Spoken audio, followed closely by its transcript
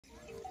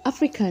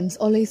Africans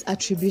always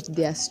attribute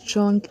their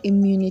strong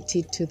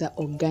immunity to the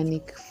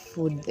organic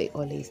food they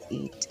always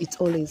eat. It's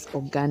always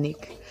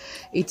organic.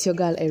 It's your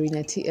girl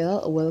Erina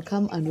TL.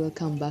 Welcome and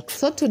welcome back.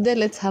 So today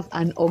let's have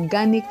an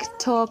organic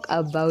talk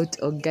about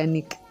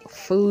organic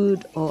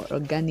food or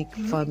organic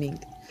farming.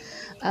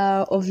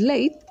 Of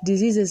late,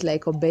 diseases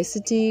like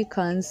obesity,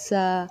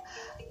 cancer,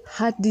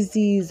 heart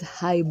disease,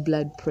 high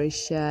blood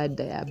pressure,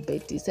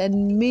 diabetes,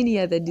 and many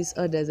other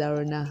disorders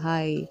are on a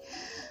high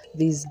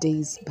these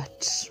days.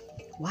 But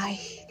why?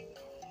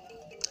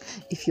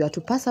 If you are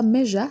to pass a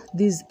measure,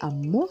 these are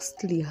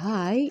mostly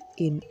high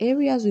in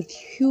areas with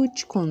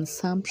huge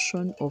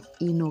consumption of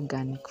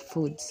inorganic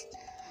foods.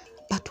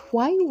 But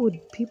why would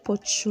people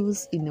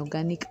choose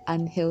inorganic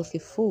unhealthy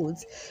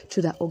foods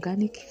to the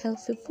organic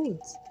healthy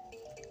foods?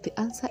 The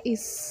answer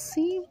is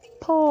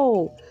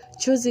simple.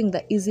 Choosing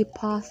the easy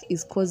path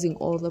is causing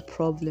all the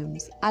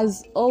problems.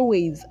 As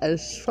always, a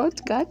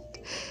shortcut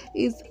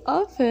is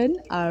often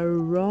a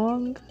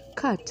wrong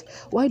cut.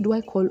 Why do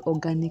I call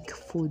organic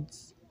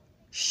foods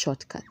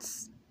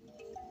shortcuts?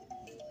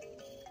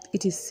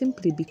 It is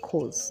simply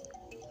because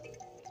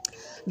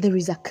there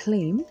is a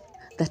claim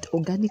that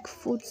organic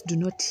foods do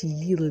not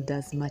yield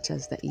as much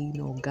as the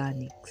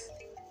inorganics.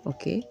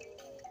 Okay?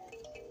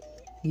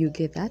 You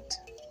get that?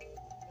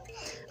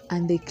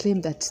 And they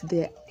claim that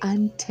the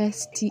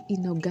untasty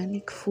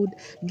inorganic food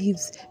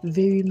gives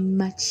very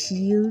much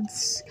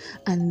yields,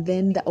 and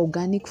then the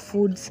organic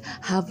foods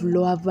have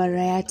lower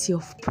variety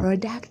of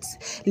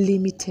products,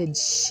 limited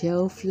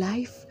shelf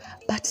life,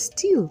 but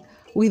still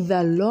with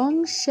the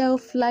long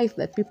shelf life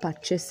that people are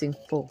chasing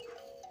for.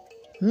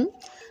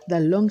 The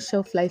long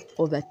shelf life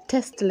of the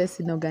tasteless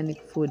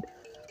inorganic food.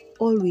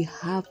 All we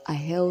have are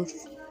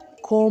health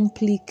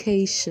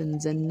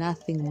complications and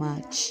nothing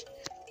much.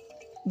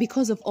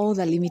 Because of all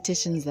the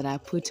limitations that are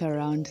put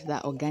around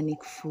the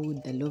organic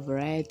food, the low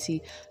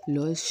variety,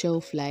 low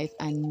shelf life,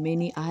 and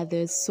many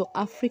others, so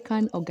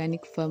African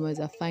organic farmers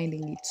are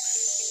finding it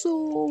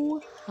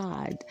so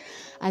hard,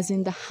 as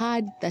in the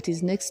hard that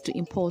is next to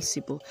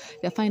impossible.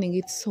 They're finding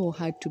it so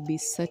hard to be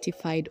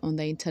certified on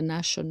the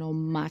international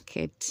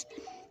market.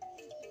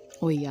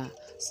 Oh yeah.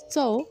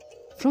 So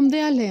from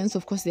their lens,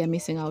 of course, they are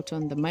missing out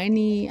on the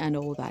money and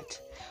all that.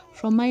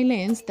 From my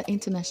lens, the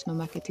international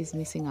market is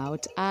missing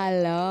out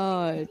a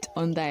lot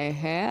on their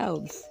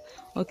health.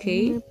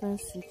 Okay?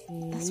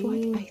 That's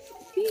what I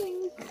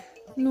think.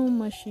 No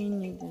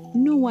machine either.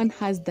 No one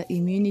has the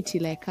immunity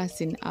like us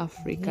in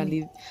Africa.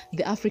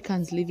 The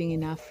Africans living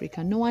in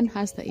Africa. No one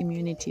has the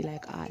immunity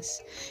like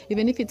us.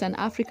 Even if it's an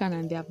African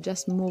and they have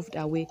just moved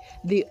away,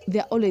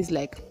 they're always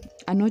like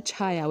a notch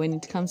higher when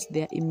it comes to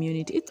their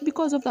immunity. It's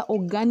because of the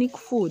organic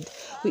food.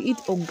 We eat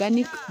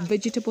organic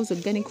vegetables,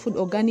 organic food,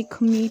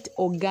 organic meat,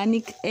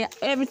 organic,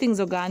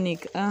 everything's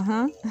organic.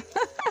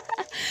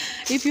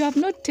 If you have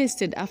not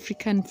tasted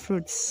African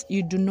fruits,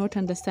 you do not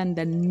understand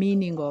the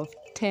meaning of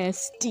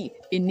tasty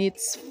in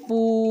its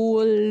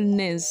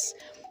fullness.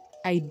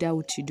 I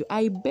doubt you do.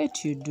 I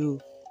bet you do.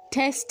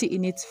 Tasty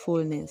in its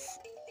fullness.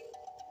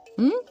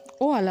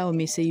 Or allow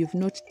me say you've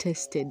not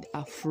tasted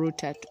a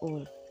fruit at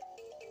all.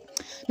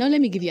 Now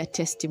let me give you a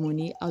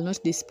testimony. I'll not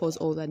dispose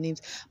all the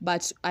names,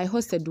 but I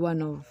hosted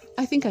one of,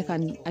 I think I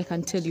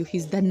can tell you,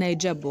 he's the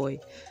Niger boy.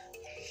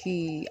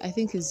 I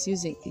think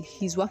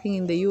he's working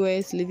in the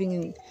US, living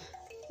in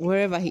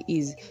wherever he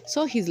is.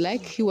 So he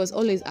was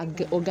always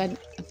organic.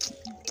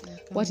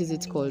 What is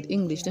it called?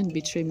 English, don't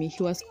betray me.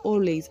 He was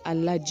always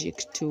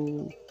allergic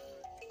to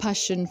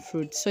passion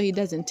fruit, so he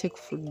doesn't take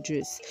fruit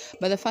juice.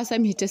 But the first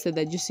time he tested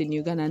the juice in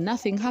Uganda,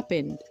 nothing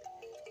happened.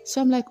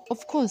 So I'm like,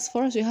 of course,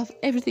 for us, we have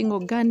everything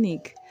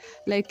organic.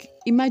 Like,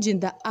 imagine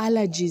the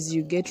allergies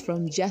you get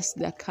from just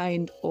the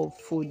kind of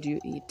food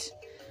you eat.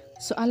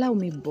 So allow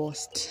me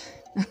boast.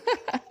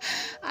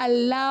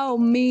 Allow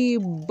me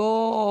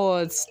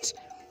boast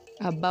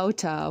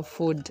about our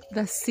food.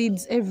 The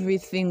seeds,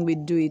 everything, we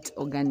do it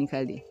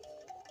organically.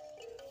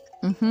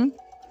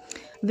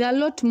 There are a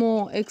lot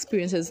more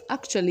experiences.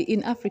 Actually,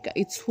 in Africa,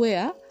 it's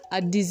where a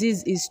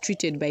disease is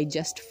treated by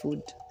just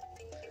food.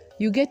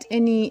 You get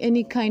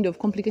any kind of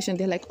complication,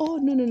 they're like, oh,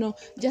 no,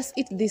 just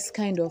eat this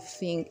kind of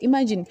thing.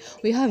 Imagine,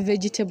 we have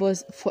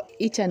vegetables for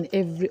each and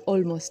every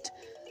almost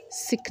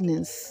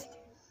sickness.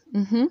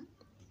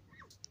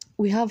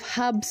 We have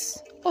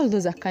herbs. All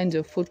those are kinds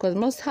of food, because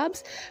most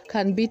herbs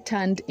can be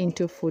turned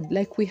into food.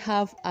 Like, we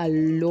have a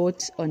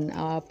lot on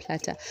our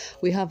platter.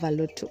 We have a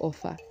lot to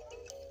offer.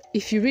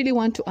 If you really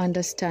want to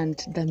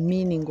understand the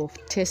meaning of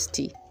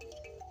tasty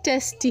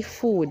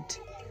food,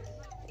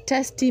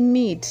 tasty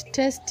meat,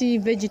 tasty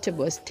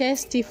vegetables,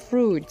 tasty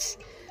fruits,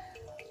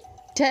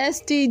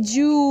 tasty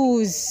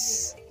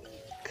juice,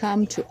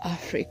 come to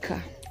Africa.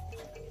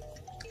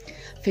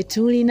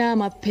 Fetulina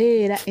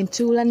mapera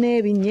intula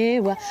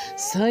nebinyewa,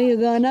 so you're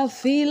gonna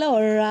feel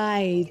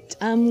alright.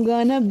 I'm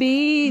gonna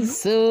be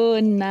so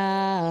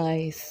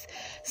nice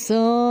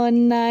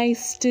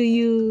to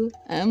you.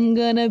 I'm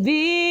gonna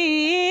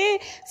be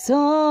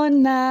so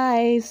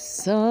nice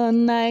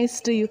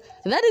to you.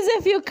 That is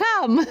if you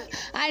come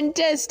and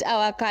taste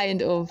our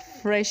kind of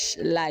fresh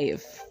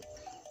life.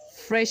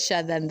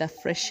 fresher than the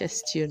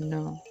freshest you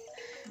know.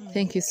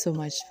 Thank you so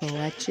much for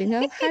watching.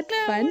 I've had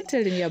fun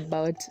telling you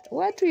about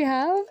what we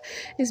have.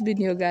 It's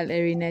been your girl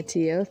Erina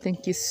TL.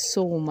 Thank you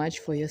so much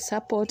for your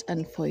support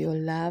and for your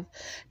love.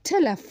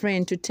 Tell a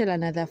friend to tell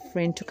another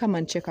friend to come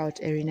and check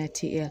out Erina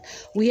TL.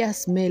 We are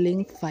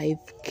smelling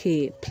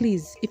 5K.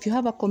 Please, if you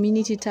have a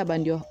community tab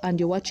and you're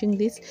watching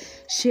this,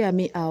 share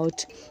me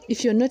out.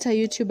 If you're not a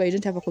YouTuber, you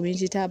don't have a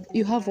community tab,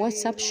 you have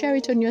WhatsApp, share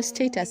it on your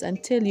status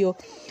and tell your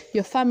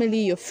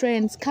family, your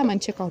friends, come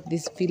and check out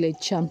this village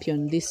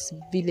champion, this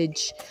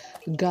village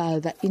girl,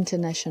 the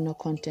international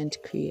content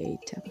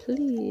creator.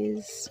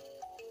 Please.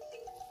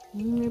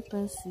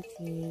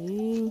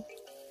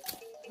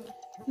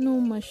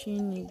 No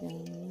machine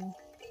again.